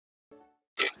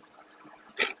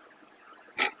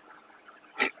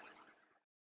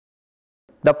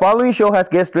The following show has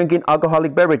guests drinking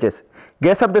alcoholic beverages.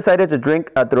 Guests have decided to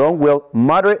drink at their own will,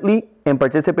 moderately, and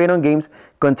participate in games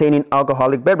containing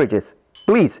alcoholic beverages.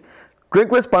 Please,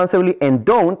 drink responsibly and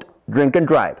don't drink and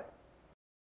drive.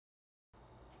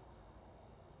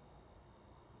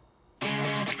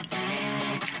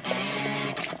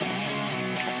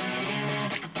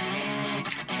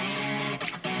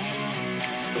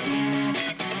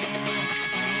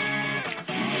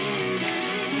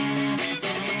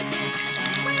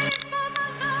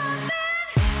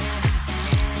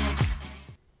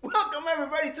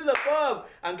 Everybody to the pub.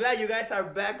 I'm glad you guys are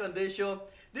back on this show.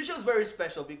 This show is very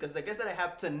special because the guest that I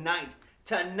have tonight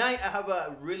I have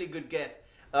a really good guest.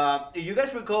 If you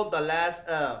guys recall the last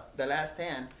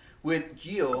hand with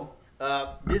Gio,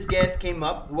 this guest came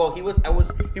up. Well, he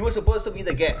was supposed to be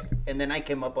the guest, and then I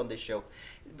came up on this show.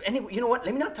 Anyway, you know what?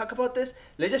 Let me not talk about this.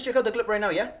 Let's just check out the clip right now.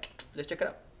 Yeah, let's check it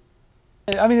out.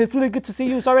 I mean, it's really good to see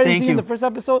you. Sorry I didn't see you in the first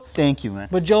episode. Thank you, man.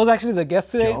 But Joe's actually the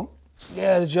guest today. Joe?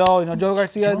 Yeah, Joe. You know, Joe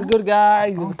Garcia is a good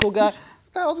guy. He's a cool guy.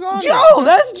 What's going on? Joe,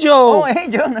 that's Joe. Oh, hey,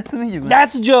 Joe. Nice to meet you, man.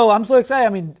 That's Joe. I'm so excited. I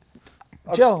mean,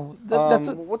 Joe. That's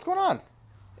what's going on?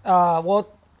 well,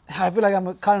 I feel like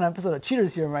I'm caught in an episode of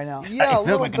Cheaters here right now. Yeah, it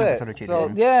feels like an episode of Cheaters.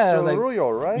 So, yeah,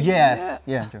 Soruyo, right? Yes.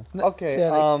 Yeah. Joe. Okay.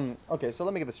 Yeah, okay. So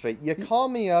let me get this straight. You call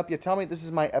me up. You tell me this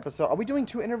is my episode. Are we doing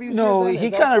 2 interviews? No, here, then? he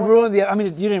kind of ruined the. I mean,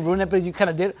 you didn't ruin it, but you kind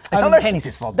of did. It's all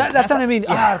Henny's fault. That's what I mean.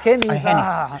 Yeah. Henny's.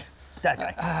 That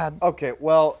guy. Okay,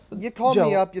 well, you call Joe.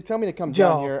 me up. You tell me to come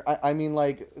Joe. down here. I mean,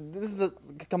 like, this is the.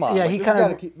 Come on. Yeah, like, he this kinda-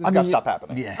 has got to stop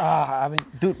happening. Yes. I mean,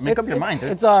 Dude, make up your mind, dude.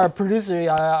 It's our producer.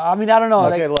 I mean, I don't know.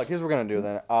 Okay, like, look, here's what we're gonna do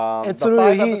then. it's The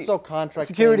really 5-episode contract.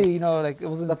 security. Thing, You know, like it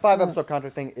wasn't. the 5-episode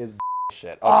contract thing is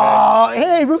shit. Okay. Oh,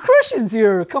 hey, we're Christians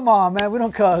here. Come on, man. We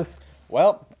don't cuss.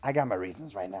 Well, I got my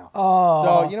reasons right now. Oh.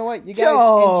 So you know what? You guys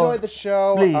Joe. enjoy the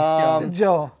show. Please,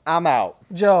 Joe. I'm out.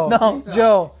 Joe. No.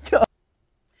 Joe.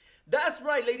 That's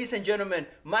right, ladies and gentlemen.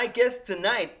 My guest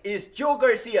tonight is Joe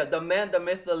Garcia, the man, the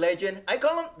myth, the legend. I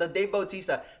call him the Dave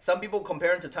Bautista. Some people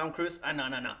compare him to Tom Cruise.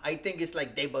 No. I think it's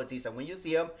like Dave Bautista. When you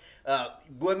see him,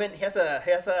 women, he has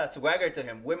a swagger to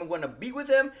him. Women want to be with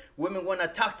him. Women want to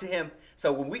talk to him.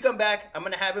 So when we come back, I'm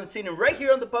going to have him sitting right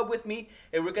here on the pub with me,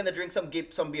 and we're going to drink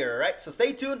some beer, all right? So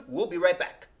stay tuned. We'll be right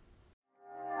back.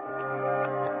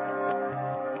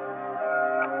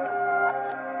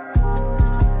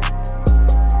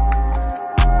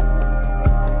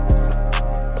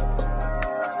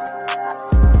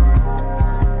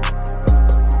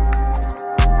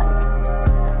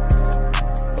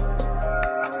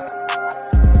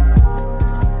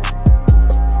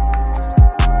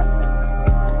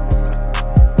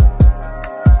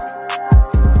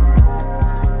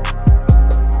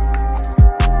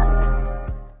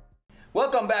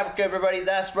 Welcome back, everybody.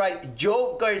 That's right.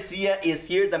 Joe Garcia is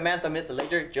here, the man, the myth, the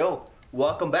legend. Joe,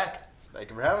 welcome back. Thank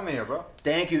you for having me here, bro.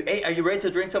 Thank you. Hey, are you ready to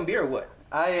drink some beer or what?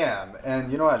 I am, and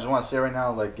you know what? I just want to say right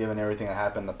now, like, given everything that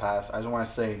happened in the past, I just want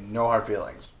to say no hard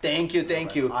feelings. Thank you,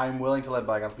 thank you. I'm willing to let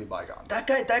bygones be bygones. That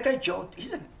guy, Joe,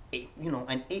 he's an 8, you know,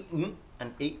 an 8, you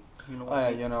know.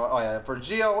 Oh yeah, for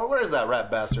Gio, where is that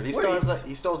rat bastard? He Where still is-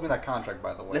 he stole me that contract,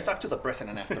 by the way. Let's talk to the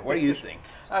president after. What do you think?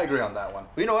 I agree on that one.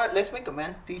 You know what? Let's make a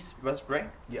man, please. Right?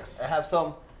 Yes. I have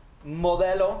some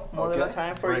modelo Okay.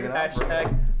 time for Bring you. it on, bring it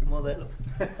Hashtag modelo.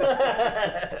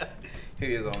 Here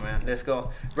you go, man. Let's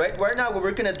go. Right now, what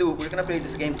we're gonna do, we're gonna play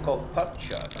this game called Puck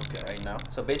Shot. Okay. Right now.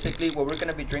 So basically, what we're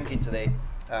gonna be drinking today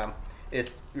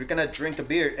is we're gonna drink a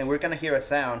beer and we're gonna hear a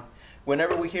sound.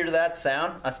 Whenever we hear that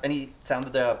sound, as any sound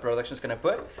that the production's gonna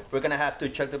put, we're gonna have to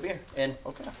chug the beer. And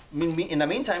Okay. in the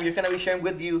meantime, you're gonna be sharing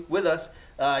with us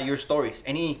your stories,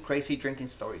 any crazy drinking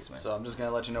stories, man. So I'm just gonna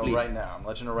let you know Please. right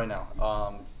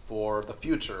now. For the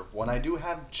future, when I do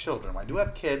have children, when I do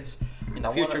have kids. In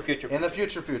the future. In the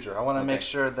future, I want to Okay. make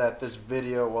sure that this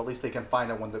video, well, at least they can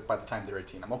find it by the time they're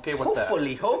 18. I'm okay with that.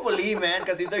 Hopefully, man,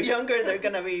 because if they're younger, they're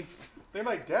gonna be. They're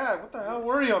like, Dad, what the hell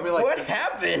were you? I'll be like, What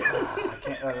happened? I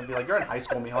can't. I'll be like, you're in high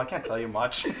school, Mijo. I can't tell you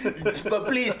much. But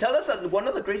please tell us one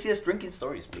of the craziest drinking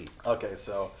stories, please. Okay,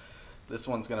 so this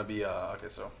one's gonna be okay.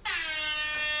 So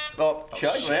Oh,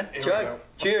 chug, shit. man, Here we chug. go.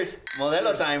 Cheers, modelo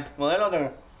Cheers. time, modelo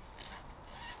time.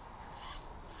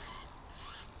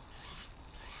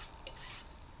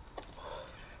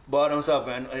 Bottoms up,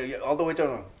 man, all the way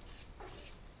to.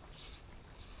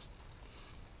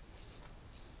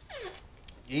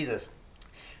 Jesus,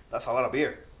 that's a lot of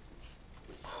beer.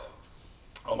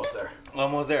 almost there.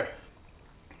 Almost there.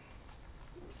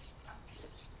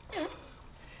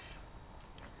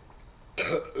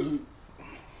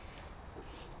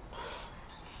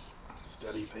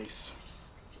 Steady face.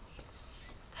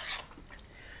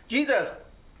 Jesus.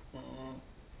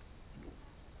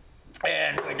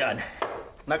 And we're done.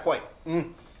 Not quite.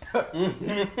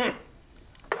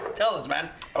 Tell us, man.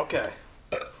 Okay.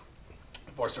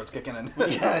 Before it starts kicking in.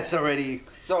 Yeah, it's already.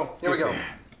 So, here we go.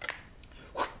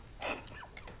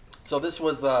 So this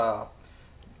was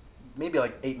maybe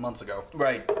like 8 months ago.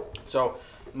 Right. So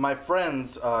my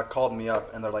friends called me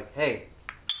up and they're like, hey,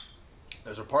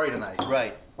 there's a party tonight.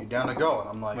 Right. You down to go? And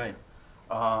I'm like, Right.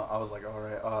 I was like, all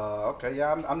right, okay,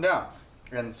 yeah, I'm down.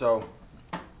 And so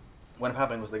what ended up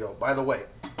happening was they go, by the way,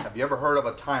 have you ever heard of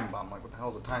a time bomb? I'm like, what the hell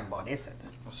is a time bomb? What is it?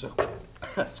 So,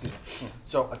 excuse me.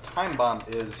 So a time bomb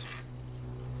is,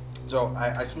 so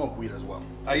I smoke weed as well.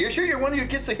 Are you sure you're one of your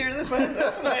kids to hear this, man?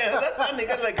 That's sounding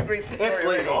like a great story. It's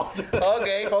legal.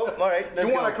 Okay, all right, let's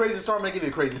You go. want a crazy story? I'm gonna give you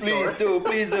a crazy story.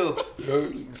 Please do.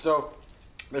 So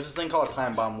there's this thing called a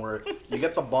time bomb where you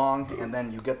get the bong and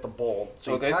then you get the bowl.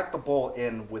 So Okay. you pack the bowl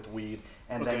in with weed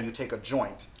and Okay. then you take a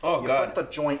joint. Oh, you God. put the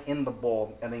joint in the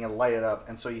bowl and then you light it up.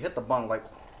 And so you hit the bong like,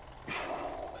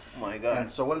 Oh my God. and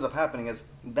so what ends up happening is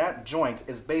that joint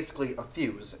is basically a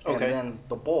fuse. Okay. And then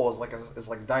the bowl is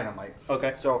like dynamite.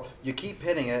 Okay. So you keep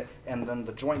hitting it and then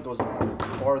the joint goes down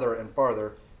farther and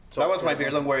farther. So That was my beer,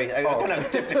 don't worry. I kind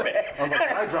of tipped it. I was like,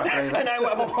 I dropped anything. And I'm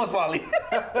almost volley.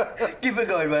 Keep it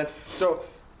going, man. So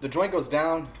the joint goes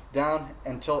down, down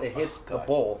until it hits the God.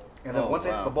 bowl. And then Oh, once it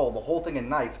hits wow. the bowl, the whole thing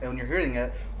ignites. And when you're hitting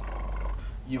it,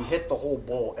 you hit the whole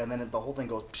bowl. And then the whole thing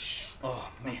goes psh. Oh,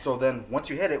 And so then once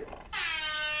you hit it,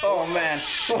 Oh, man.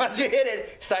 Once you hit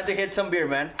it, it's time to hit some beer,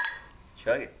 man.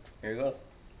 Chug it. Here you go.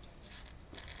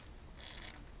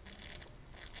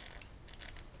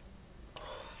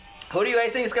 Who do you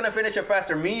guys think is going to finish it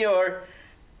faster, me or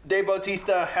Dave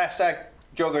Bautista, hashtag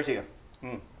Joe Garcia?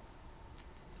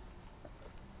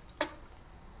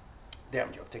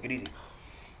 Damn, Joe, take it easy.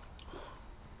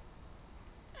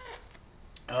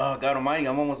 Oh, God almighty,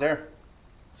 I'm almost there.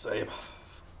 same.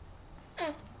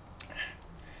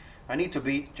 I need to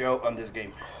beat Joe on this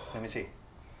game. Let me see.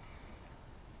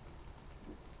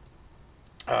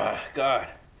 God.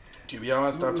 To be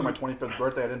honest, after my 25th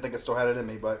birthday, I didn't think I still had it in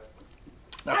me, but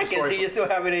that's I a can story see for- you still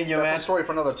have it in you, that's man. a story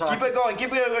for another time. Keep it going,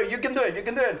 keep it going. You can do it, you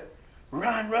can do it.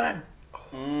 Run, run.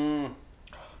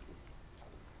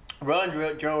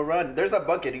 Run, Joe, run. There's a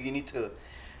bucket you need to...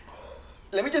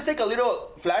 Let me just take a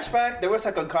little flashback. There was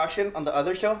a concoction on the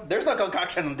other show. There's no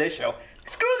concoction on this show.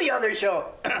 Screw the other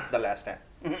show. The last time.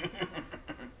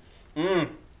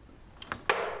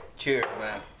 Cheers,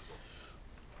 man.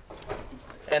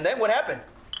 And then what happened?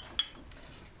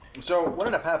 So what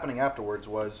ended up happening afterwards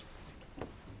was,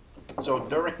 so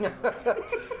during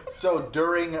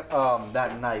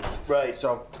that night, Right.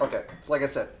 So okay, so like I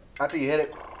said, after you hit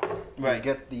it, Right. you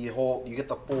get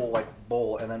the full like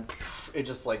bowl, and then it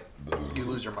just like you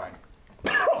lose your mind.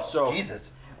 So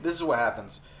Jesus. this is what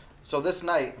happens. So this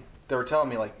night they were telling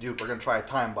me like, dude, we're gonna try a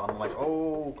time bomb. I'm like,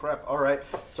 oh crap, all right.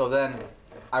 So then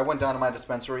I went down to my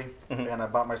dispensary and I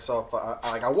bought myself.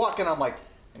 I walk in, I'm like,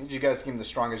 I need you guys to give me the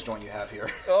strongest joint you have here.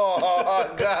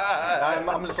 Oh, God.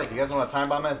 I'm just like, you guys know what a time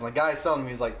bomb is? And the guy's selling me,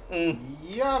 he's like,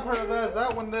 yeah, I've heard of that. Is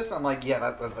that one this? I'm like,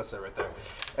 yeah, that's it right there.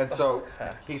 And so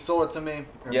Okay. he sold it to me.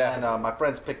 And Yeah. then my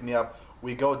friends picked me up.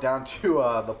 We go down to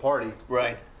the party.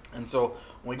 Right. And so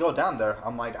when we go down there,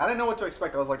 I'm like, I didn't know what to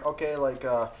expect. I was like, okay, like,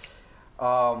 I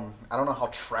don't know how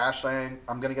trashed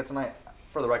I'm going to get tonight.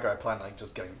 For the record, I plan on like,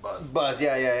 just getting buzzed. Buzz,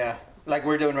 yeah. Like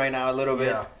we're doing right now a little bit.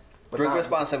 Yeah. But Drink not-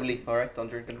 responsibly, all right? Don't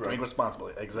drink and drive. Drink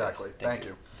responsibly. Exactly. Yes, Thank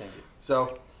you. Thank you.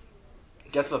 So,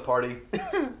 get to the party,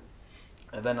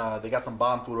 and then they got some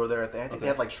bomb food over there. I think they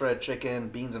had like shredded chicken,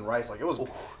 beans, and rice. Like it was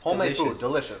homemade delicious. food,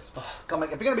 delicious. So I'm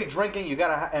like, if you're gonna be drinking, you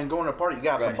gotta and going to a party, you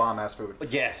gotta have some Right. bomb ass food.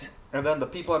 Yes. And then the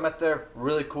people I met there,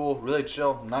 really cool, really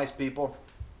chill, nice people.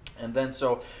 And then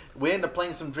so we ended up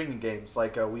playing some drinking games.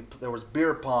 Like there was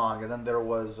beer pong, and then there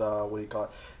was what do you call it?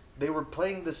 They were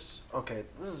playing this. Okay,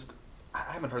 this is I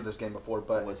haven't heard this game before,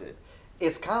 but What was it?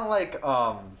 It's kind of like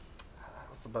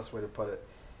what's the best way to put it?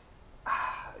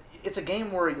 It's a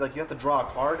game where like you have to draw a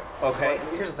card. Okay.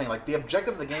 But here's the thing: like the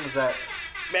objective of the game is that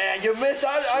Man, you missed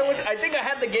out. I think I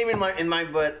had the game in my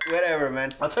but whatever,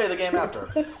 man. I'll tell you the game after.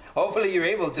 Hopefully you're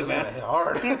able to, It's gonna man. hit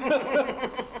hard.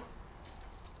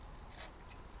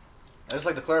 I just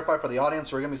like to clarify for the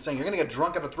audience, we're gonna be saying you're gonna get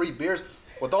drunk after 3 beers.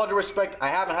 With all due respect, I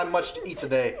haven't had much to eat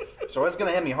today, so it's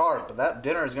gonna hit me hard. But that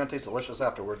dinner is gonna taste delicious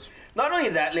afterwards. Not only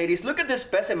that, ladies, look at this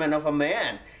specimen of a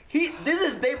man. This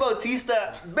is Dave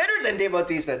Bautista, better than Dave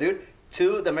Bautista, dude.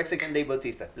 To the Mexican Dave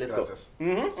Bautista. Let's Gracias.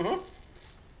 go.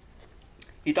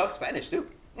 He talks Spanish too.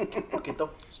 Poquito.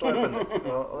 Estoy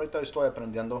aprendiendo. Ahorita estoy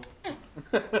aprendiendo.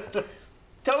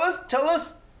 Tell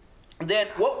us then,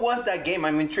 what was that game?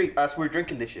 I'm intrigued as we're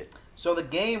drinking this shit. So the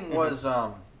game was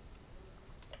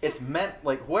It's meant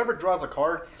like whoever draws a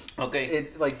card. Okay.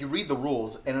 It like you read the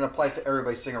rules and it applies to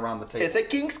everybody sitting around the table. It's a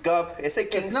King's Cup. It's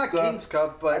not King's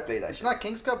Cup, but play that it's shit. not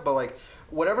King's Cup, but like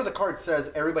whatever the card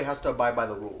says, everybody has to abide by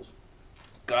the rules.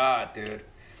 God, dude.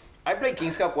 I played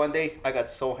King's Cup one day. I got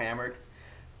so hammered.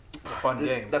 Fun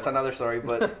game. That's another story,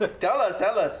 but tell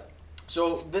us.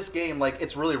 So this game, like,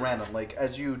 it's really random. Like,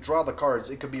 as you draw the cards,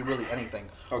 it could be really anything.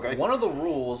 Okay. One of the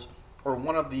rules, or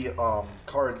one of the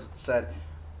cards said,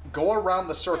 go around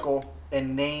the circle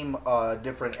and name a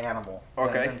different animal.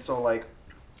 Okay. And so, like,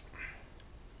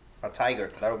 A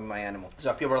tiger. That would be my animal.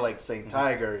 so people are, like, saying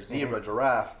tiger, zebra,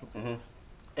 giraffe.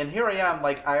 And here I am,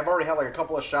 like, I've already had, like, a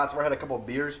couple of shots. I've already had a couple of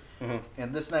beers.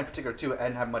 And this night in particular, too, I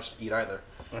didn't have much to eat either.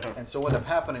 And so what ended up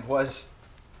happening was,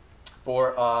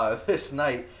 for this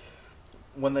night,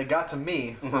 when they got to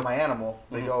me for my animal,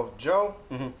 they go, Joe,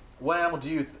 what animal do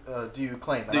you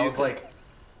claim? And I was like,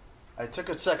 I took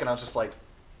a second. I was just like,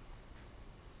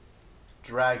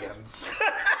 dragons.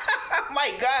 Oh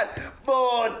my God.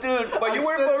 Oh, dude. But you I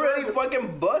were said already dragons.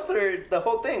 fucking busted the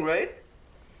whole thing, right?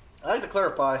 I like to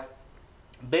clarify,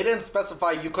 they didn't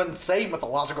specify you couldn't say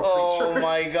mythological Oh creatures.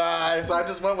 my God. So I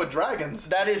just went with dragons.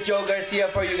 That is Joe Garcia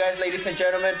for you guys, ladies and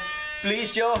gentlemen.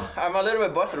 Please, Joe, I'm a little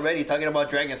bit busted already talking about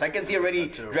dragons. I can see already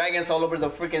dragons all over the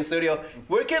freaking studio.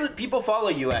 Where can people follow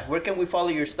you at? Where can we follow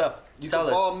your stuff? You Tell can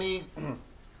us. follow me.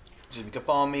 You can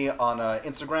follow me on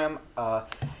Instagram,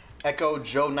 Echo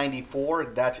Joe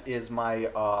 94. That is my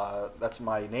that's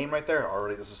my name right there.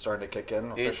 Already, this is starting to kick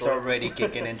in. It's officially. already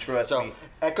kicking in, trust So me.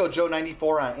 Echo Joe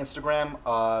 94 on Instagram.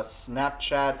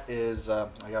 Snapchat is I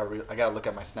gotta look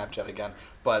at my Snapchat again.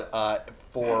 But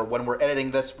for when we're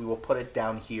editing this, we will put it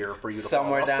down here for you to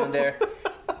Somewhere follow. down there.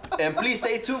 And please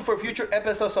stay tuned for future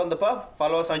episodes on the pub.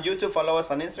 Follow us on YouTube. Follow us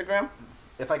on Instagram.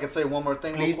 If I could say one more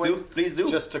thing, Please real quick, do. Please do.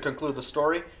 Just to conclude the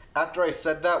story. After I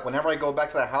said that, whenever I go back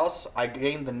to the house, I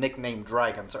gained the nickname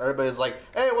Dragon. So everybody's like,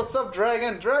 "Hey, what's up,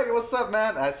 Dragon? Dragon, what's up,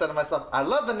 man?" And I said to myself, "I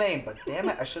love the name, but damn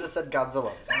it, I should have said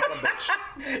Godzilla. Son of a bitch."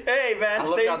 Hey, man. I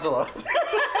love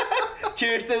Godzilla.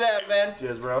 Cheers to that, man.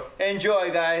 Cheers, bro.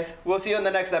 Enjoy, guys. We'll see you in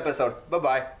the next episode.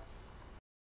 Bye-bye.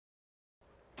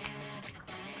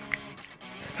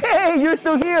 Hey, you're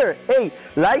still here. Hey,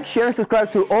 like, share, and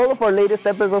subscribe to all of our latest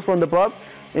episodes from the pub.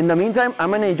 In the meantime,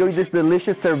 I'm gonna enjoy this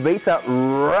delicious cerveza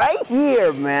right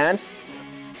here, man.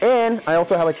 And I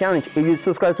also have a challenge. If you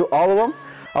subscribe to all of them,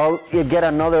 I'll get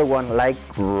another one like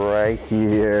right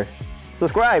here.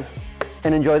 Subscribe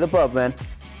and enjoy the pub, man.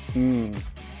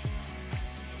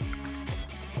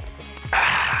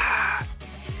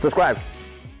 Subscribe.